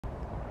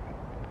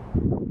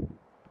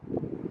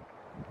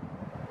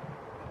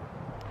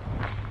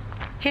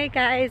Hey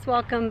guys,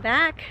 welcome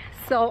back.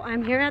 So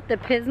I'm here at the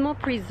Pismo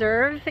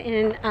Preserve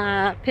in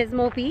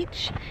Pismo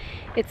Beach.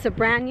 It's a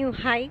brand new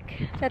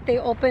hike that they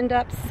opened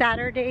up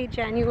Saturday,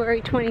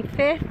 January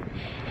 25th.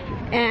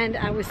 And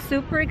I was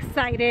super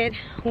excited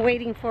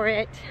waiting for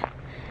it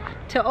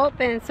to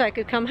open so I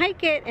could come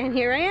hike it, and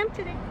here I am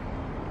today.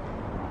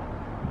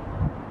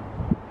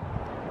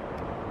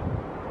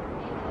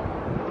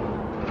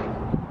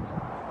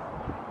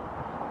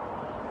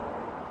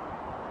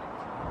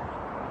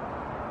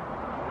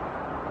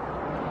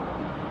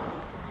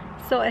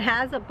 So it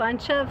has a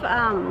bunch of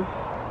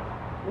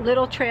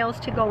little trails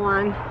to go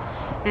on,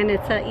 and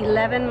it's a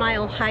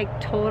 11-mile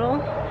hike total.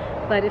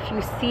 But if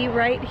you see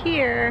right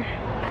here,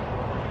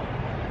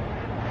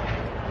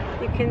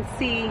 you can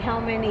see how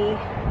many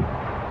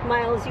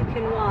miles you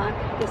can walk.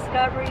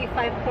 Discovery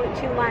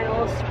 5.2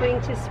 miles,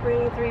 Spring to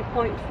Spring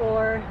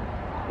 3.4,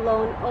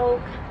 Lone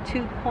Oak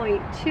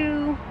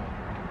 2.2,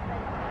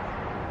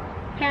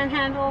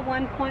 Panhandle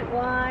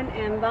 1.1,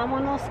 and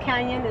Vamonos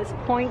Canyon is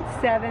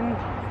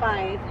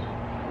 0.75.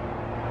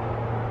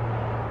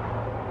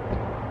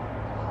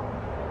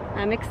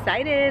 I'm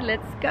excited,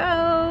 let's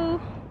go.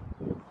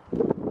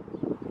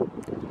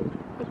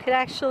 You could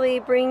actually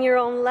bring your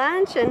own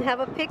lunch and have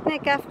a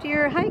picnic after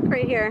your hike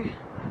right here.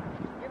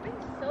 You're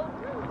being so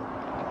rude.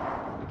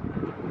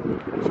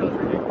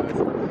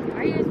 Why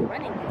are you just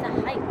running? It's a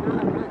hike,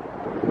 not a run.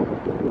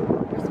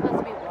 We're supposed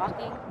to be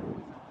walking.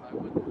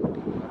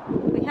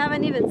 We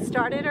haven't even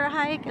started our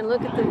hike and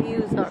look at the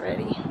views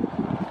already.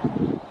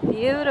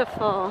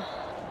 Beautiful.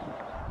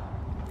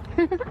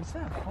 What's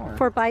that for?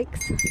 For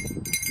bikes.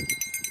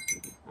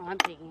 Oh, I'm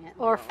taking it.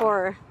 Or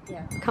for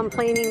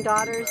complaining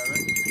daughters. Did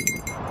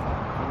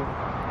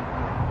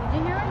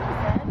you hear what he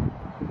said?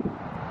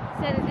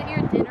 He said, is it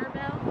your dinner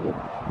bell?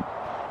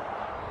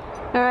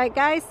 Alright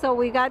guys, so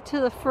we got to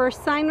the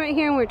first sign right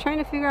here and we're trying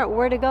to figure out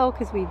where to go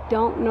because we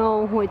don't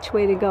know which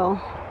way to go.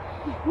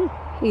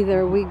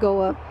 Either we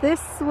go up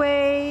this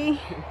way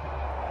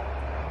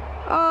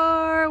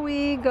or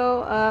we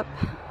go up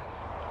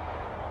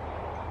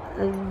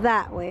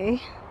that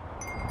way.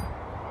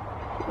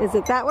 Is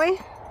it that way?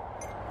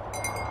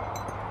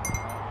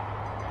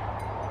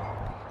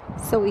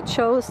 So we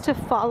chose to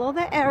follow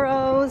the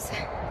arrows,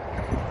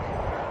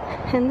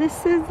 and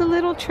this is the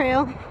little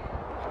trail.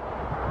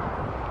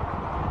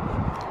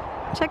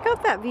 Check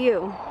out that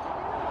view.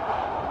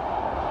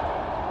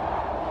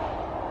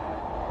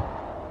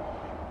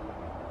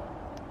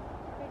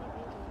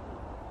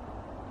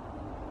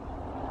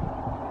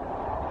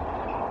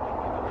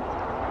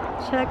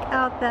 Check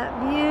out that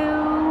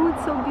view,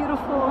 it's so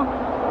beautiful.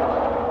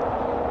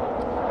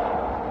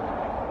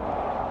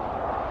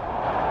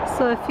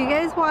 So if you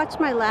guys watched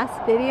my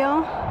last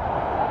video,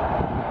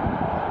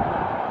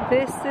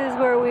 this is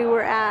where we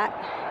were at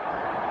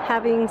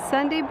having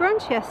Sunday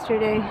brunch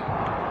yesterday.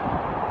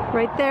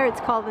 Right there, it's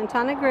called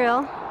Ventana Grill.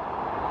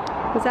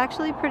 It was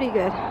actually pretty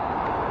good.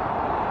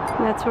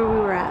 And that's where we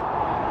were at.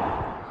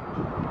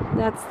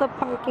 That's the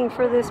parking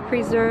for this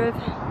preserve.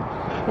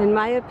 In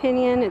my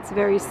opinion, it's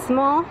very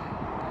small.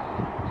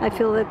 I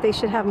feel that they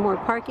should have more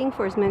parking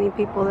for as many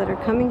people that are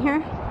coming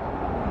here.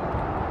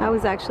 I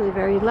was actually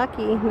very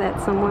lucky that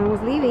someone was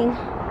leaving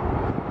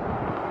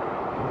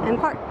and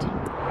parked.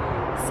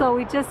 So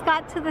we just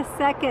got to the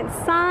second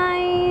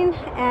sign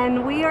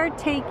and we are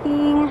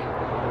taking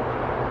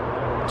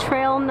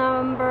trail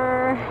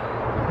number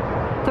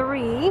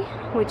 3,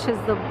 which is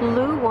the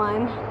blue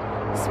one,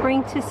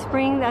 Spring to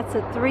Spring. That's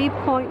a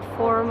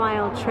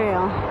 3.4-mile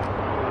trail.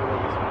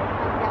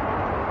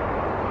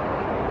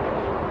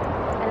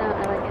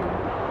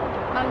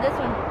 This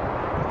one.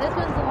 This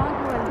one's the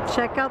longer one.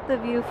 Check out the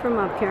view from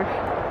up here.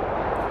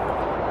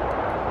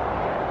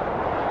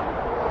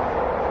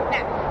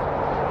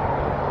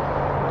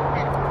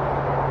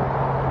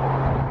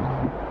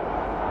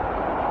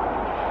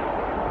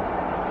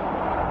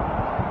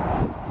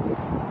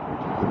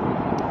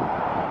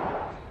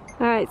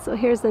 Alright, so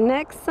here's the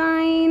next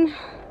sign.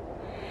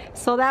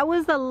 So that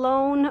was the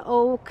Lone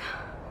Oak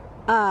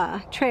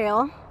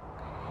trail.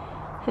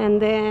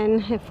 And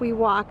then if we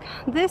walk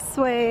this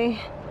way,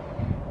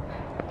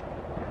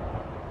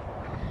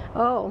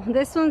 oh,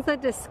 this one's the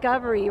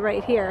Discovery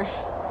right here,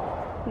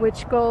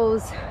 which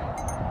goes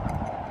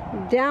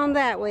down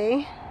that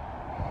way.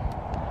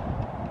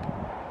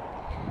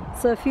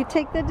 So if you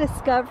take the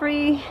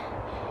Discovery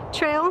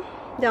trail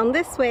down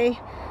this way,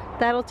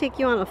 that'll take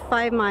you on a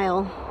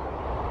 5-mile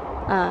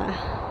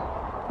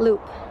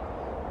loop.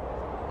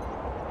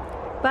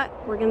 But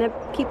we're gonna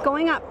keep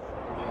going up.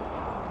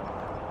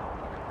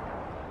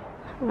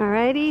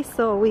 Alrighty,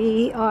 so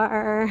we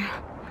are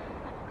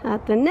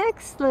at the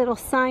next little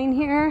sign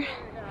here,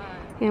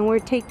 and we're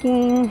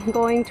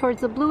going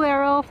towards the blue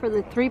arrow for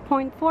the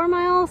 3.4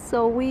 miles.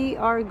 So we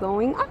are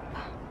going up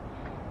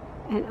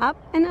and up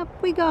and up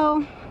we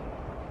go.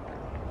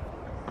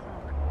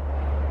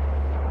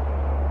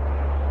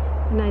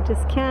 And I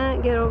just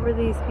can't get over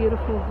these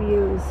beautiful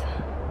views.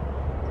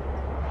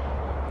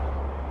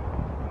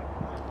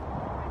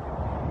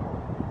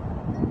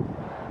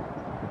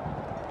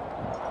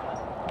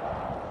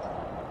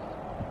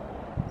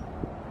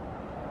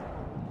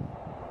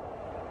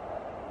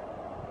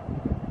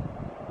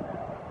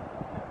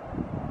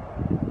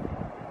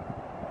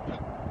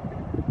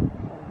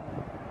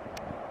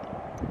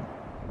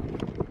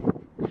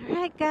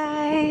 Alright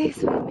guys,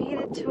 we made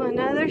it to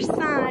another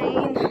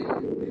sign.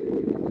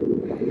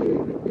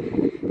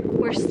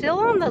 We're still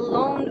on the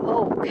Lone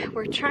Oak.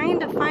 We're trying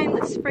to find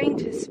the spring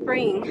to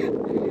spring.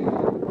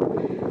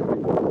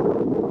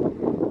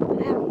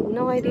 I have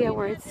no idea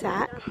where it's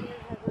at.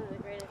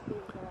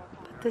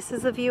 This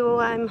is the view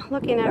I'm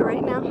looking at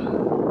right now.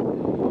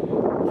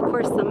 Of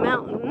course, the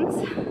mountains,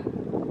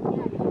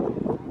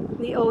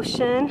 the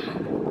ocean.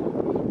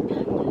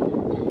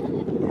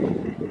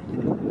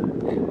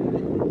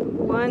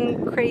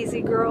 One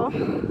crazy girl. The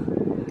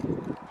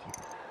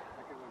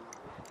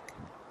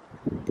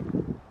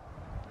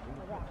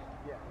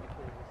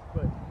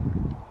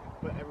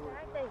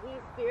fact that he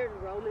speared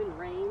Roman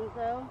reigns,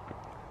 though.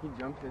 He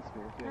jumped his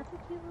spear too. That's a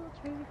cute little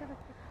tree.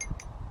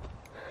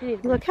 We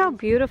gotta. Look how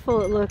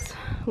beautiful it looks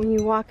when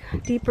you walk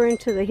deeper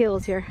into the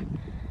hills here.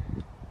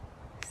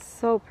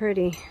 So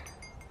pretty.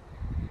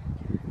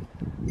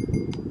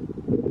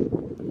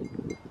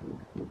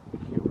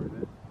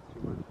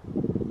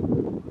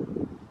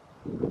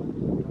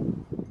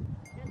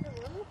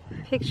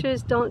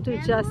 Pictures don't do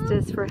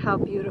justice for how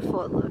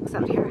beautiful it looks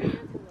out here.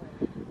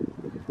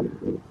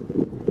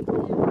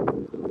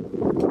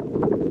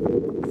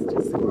 It's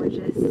just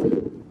gorgeous.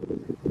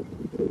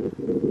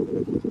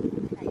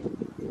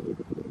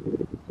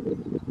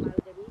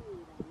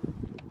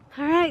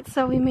 Alright,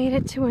 so we made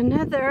it to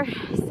another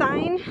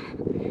sign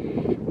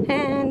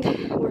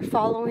and we're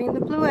following the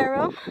blue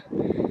arrow.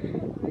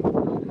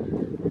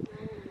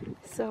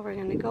 So we're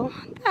gonna go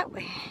that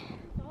way.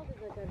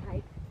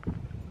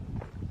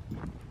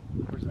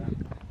 Where's that?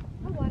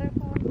 A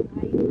waterfall,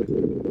 right?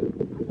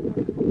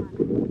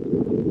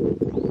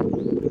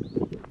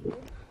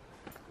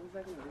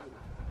 Doesn't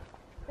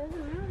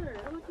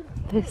matter.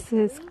 This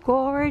is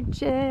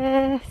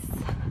gorgeous.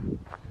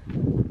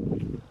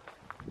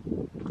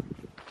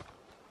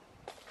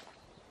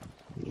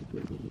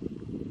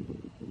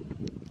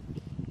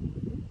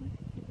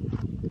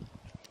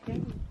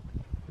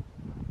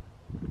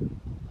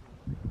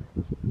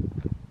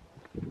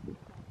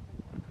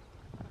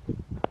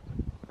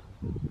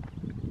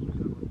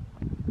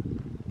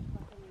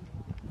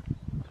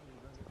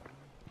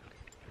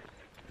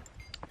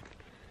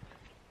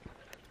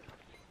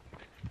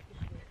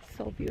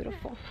 So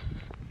beautiful.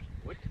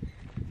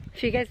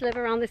 If you guys live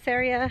around this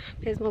area,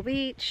 Pismo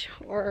Beach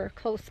or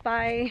close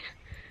by,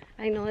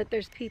 I know that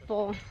there's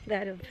people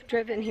that have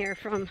driven here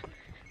from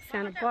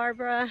Santa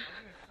Barbara,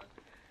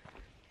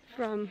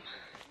 from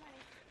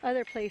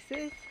other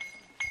places.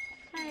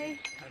 Hi.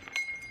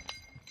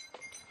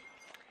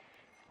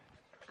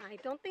 I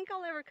don't think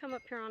I'll ever come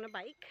up here on a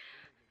bike.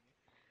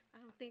 I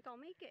don't think I'll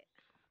make it.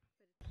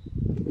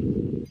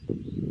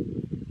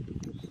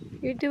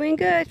 You're doing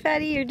good,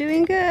 Fatty. You're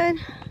doing good.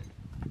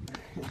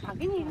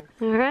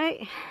 All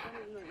right.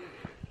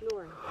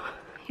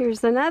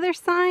 Here's another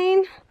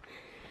sign.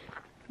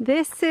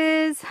 This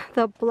is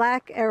the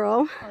black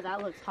arrow. Oh,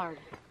 that looks hard.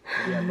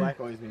 Yeah, black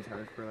always means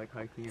hard for like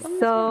hiking.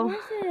 So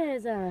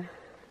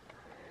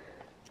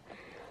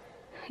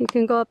you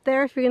can go up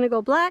there if you're gonna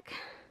go black.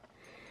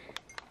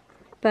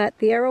 But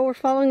the arrow we're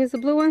following is the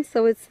blue one,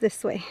 so it's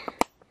this way.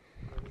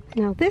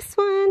 Now this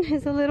one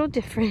is a little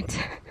different.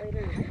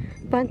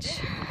 Bunch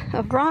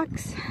of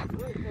rocks.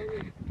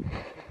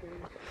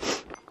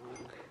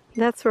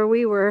 That's where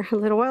we were a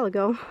little while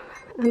ago,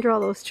 under all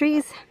those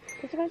trees.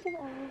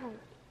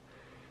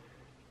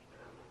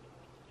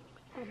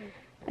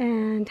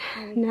 And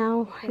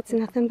now it's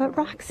nothing but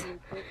rocks.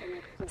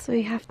 So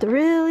you have to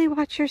really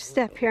watch your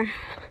step here.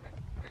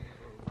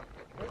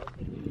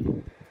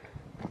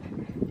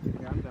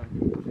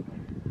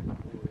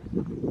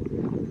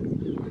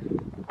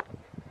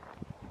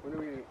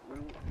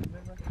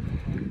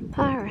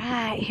 All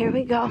right, here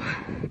we go.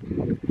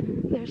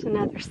 There's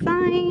another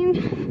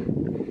sign.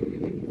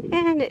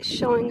 And it's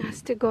showing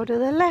us to go to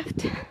the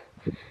left.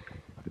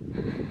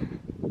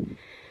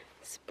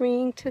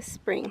 Spring to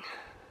spring.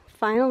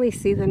 Finally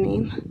see the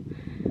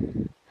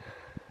name.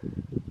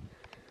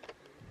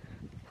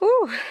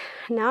 Whew,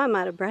 now I'm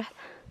out of breath.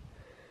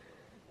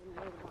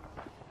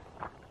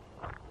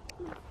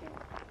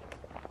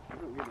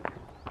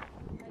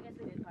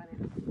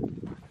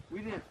 We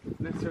didn't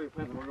necessarily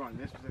plan that we're going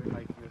this specific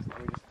hike for this.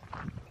 We just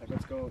like,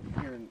 let's go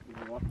here and we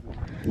can walk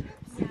through.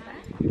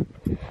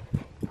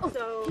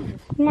 So,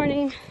 Good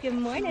morning. good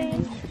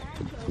morning.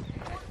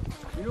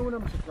 You know what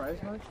I'm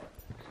surprised by?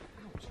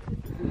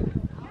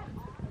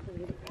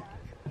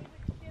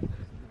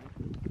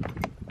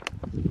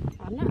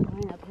 I'm not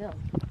going uphill.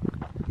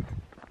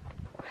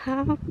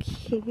 How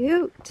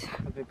cute.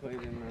 Have they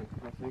played in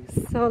Las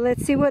Vegas? So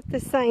let's see what the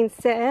sign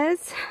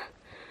says.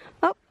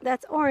 Oh,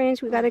 that's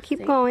orange. We gotta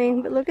keep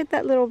going. But look at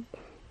that little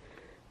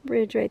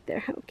bridge right there.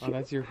 How Oh, cute.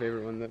 that's your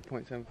favorite one, the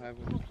 0.75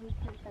 one.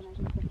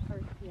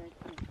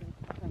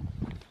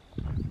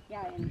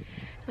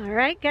 All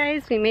right,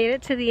 guys, we made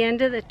it to the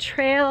end of the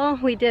trail.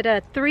 We did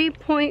a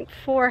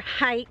 3.4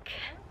 hike,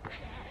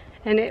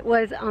 and it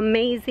was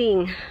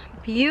amazing.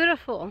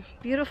 Beautiful,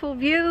 beautiful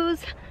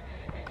views.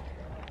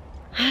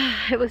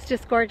 It was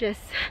just gorgeous.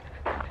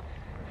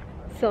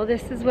 So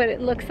this is what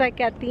it looks like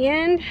at the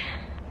end.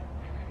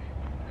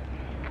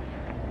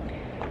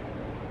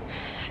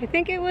 I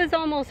think it was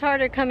almost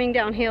harder coming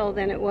downhill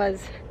than it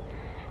was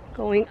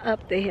going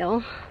up the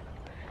hill.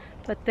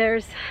 But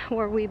there's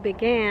where we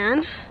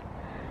began,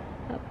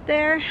 up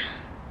there.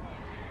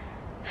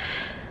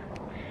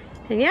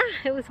 And yeah,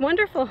 it was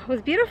wonderful. It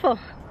was beautiful.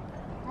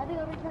 I had to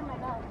go return my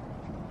dog.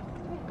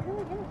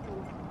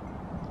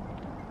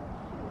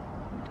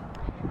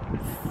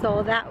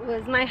 So that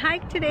was my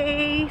hike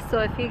today.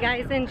 So if you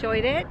guys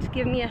enjoyed it,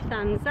 give me a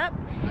thumbs up,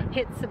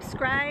 hit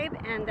subscribe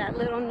and that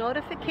little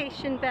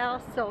notification bell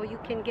so you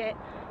can get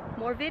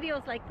more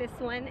videos like this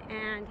one,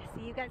 and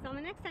see you guys on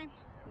the next time.